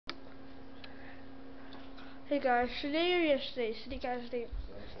Hey guys, today or yesterday,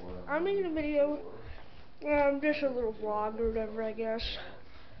 I'm making a video, just a little vlog or whatever, I guess.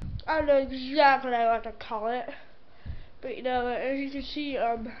 I don't know exactly what to call it, but you know, as you can see,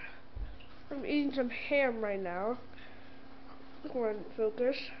 I'm eating some ham right now. Come on,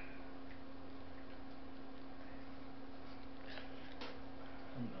 focus.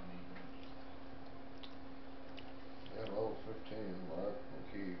 Yeah, level 15, Mark,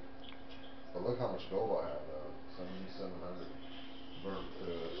 okay. But look how much gold I have though. 7,700 burnt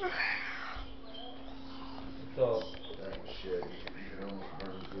So dang shit, you could almost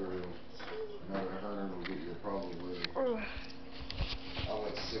burn through another 100 will get you probably I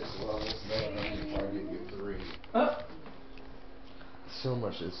went 6 levels, another 100 will probably get you 3. So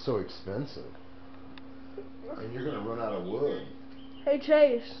much, it's so expensive. And you're gonna run out of wood. Hey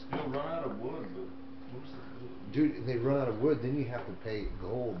Chase. You'll run out of wood, but where's the wood? Dude, they run out of wood, then you have to pay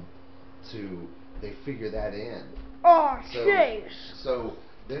gold to, they figure that in. Oh, Chase. So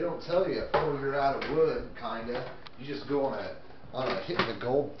they don't tell you, oh, you're out of wood, kinda. You just go on a hitting the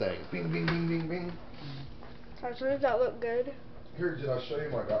gold thing. Bing, bing, bing, bing, bing. Alright, so does that look good? Here, did I show you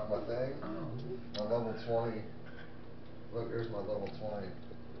my thing? My level 20. Look, here's my level 20.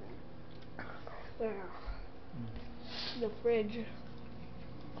 Yeah. The fridge.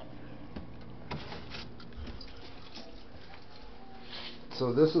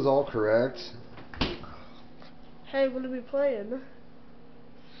 So this is all correct. Hey, what are we playing?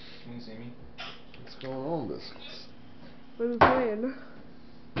 Can you see me? What's going on, Biscuits? What are we playing?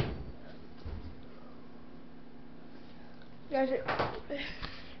 Guys,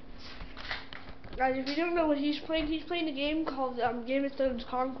 if you don't know what he's playing a game called Game of Thrones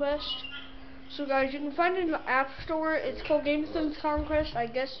Conquest. So guys, you can find it in the App Store. It's called Game of Thrones Conquest. I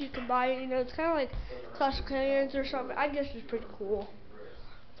guess you can buy it. You know, it's kind of like Clash of Clans or something. I guess it's pretty cool.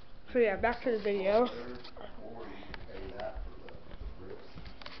 So yeah, back to the video.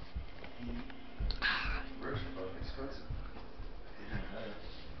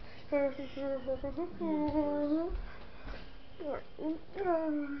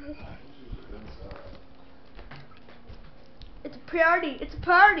 It's a party. It's a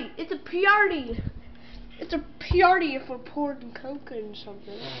party. It's a party. It's a party if we're pouring coke and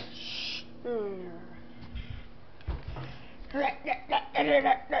something.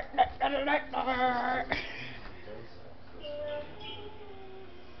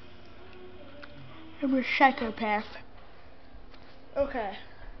 I'm a psychopath. Okay.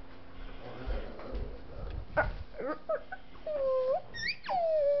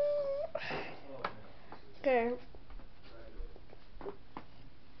 Okay.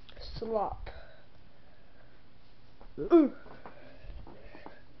 Slop.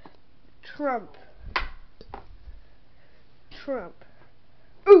 Trump. Trump.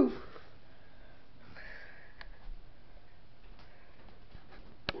 Ooh.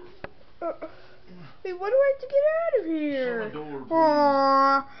 Wait, what do I have to get out of here? Shut my door,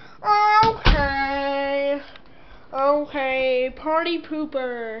 Okay. Okay. Party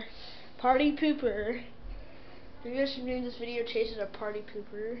pooper. Party pooper. You guys should name this video Chase is a party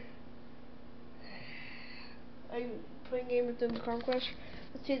pooper. Are you playing Game of Thrones Conquest?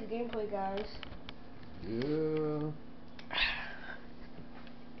 Let's see the gameplay, guys. Yeah.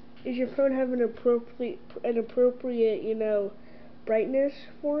 Does your phone have an appropriate, you know, brightness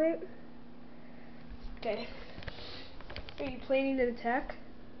for it? Okay. Are you planning an attack?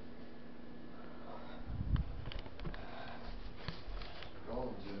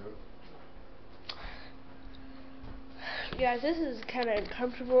 Guys, this is kind of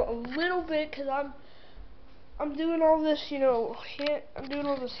uncomfortable a little bit because I'm doing all this, you know, I'm doing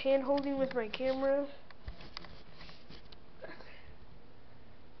all this hand holding with my camera.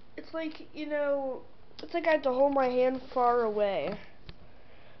 It's like, you know, it's like I have to hold my hand far away.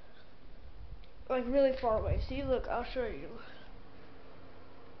 Like really far away. See, look, I'll show you.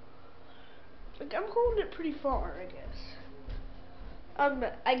 Like I'm holding it pretty far, I guess.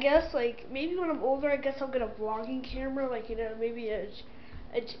 I guess like maybe when I'm older, I guess I'll get a vlogging camera, like you know, maybe a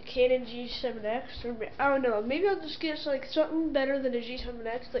Canon G7X, or I don't know. Maybe I'll just get like something better than a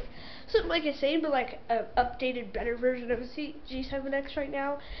G7X, like something like the same, but like an updated, better version of a G7X right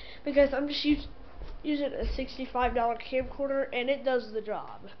now, because I'm just using a $65 camcorder, and it does the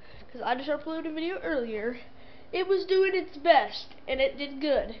job. Because I just uploaded a video earlier, it was doing its best, and it did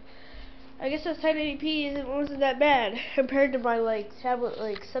good. I guess that 1080p wasn't that bad compared to my like tablet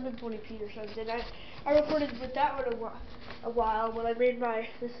like 720p or something. I recorded with that one a while when I made my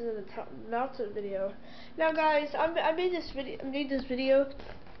this is an announcement video. Now guys, I made this video.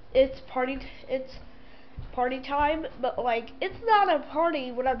 It's party time, but like it's not a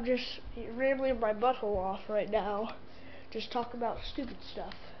party when I'm just rambling my butthole off right now, just talking about stupid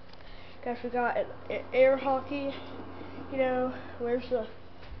stuff. Guys, we got an air hockey. You know, where's the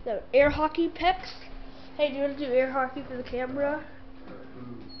air hockey pecs? Hey, do you want to do air hockey for the camera?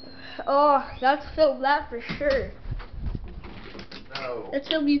 Oh, let's film that for sure. No. Let's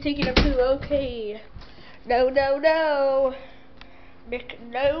film you taking a poo. Okay. No, no, no.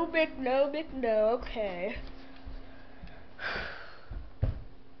 No, no. Okay.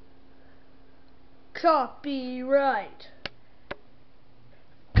 Copyright.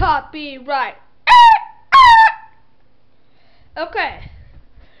 Copyright. Okay.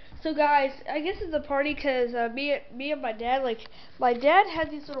 So guys, I guess it's a party because me and my dad, like, my dad had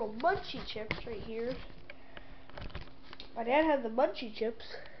these little munchie chips right here. My dad had the munchie chips.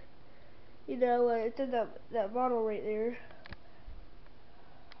 You know, it's in that bottle right there.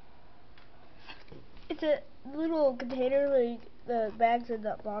 It's a little container, like the bag's in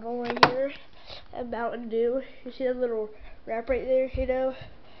that bottle right here. And Mountain Dew. You see that little wrap right there, you know?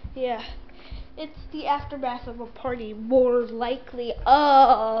 Yeah. It's the aftermath of a party, more likely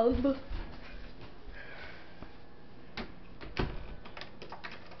of.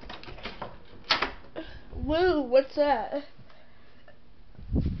 Woo, what's that?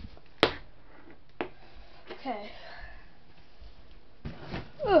 Okay.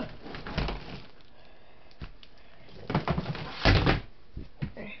 Ugh.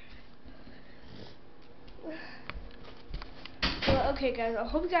 Well, okay guys, I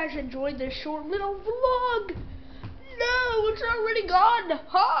hope you guys enjoyed this short little vlog. No, it's already gone.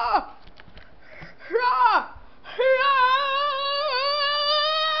 Ha! Ha!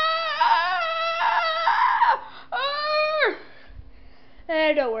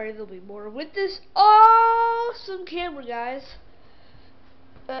 And don't worry, there'll be more with this awesome camera, guys.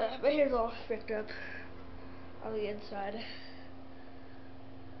 My hair's all fricked up on the inside.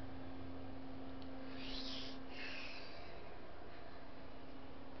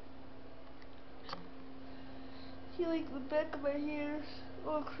 See, like, the back of my hair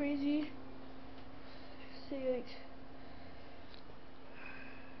all crazy. See, like,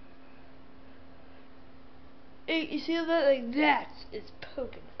 hey, you see that? Like, that is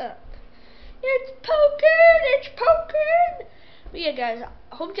poking up. It's poking! But yeah, guys,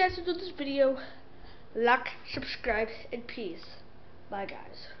 I hope you guys enjoyed this video. Like, subscribe, and peace. Bye,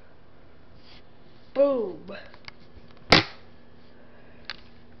 guys. Boom.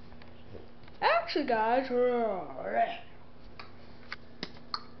 Actually, guys,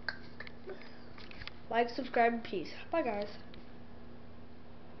 like, subscribe, and peace. Bye, guys.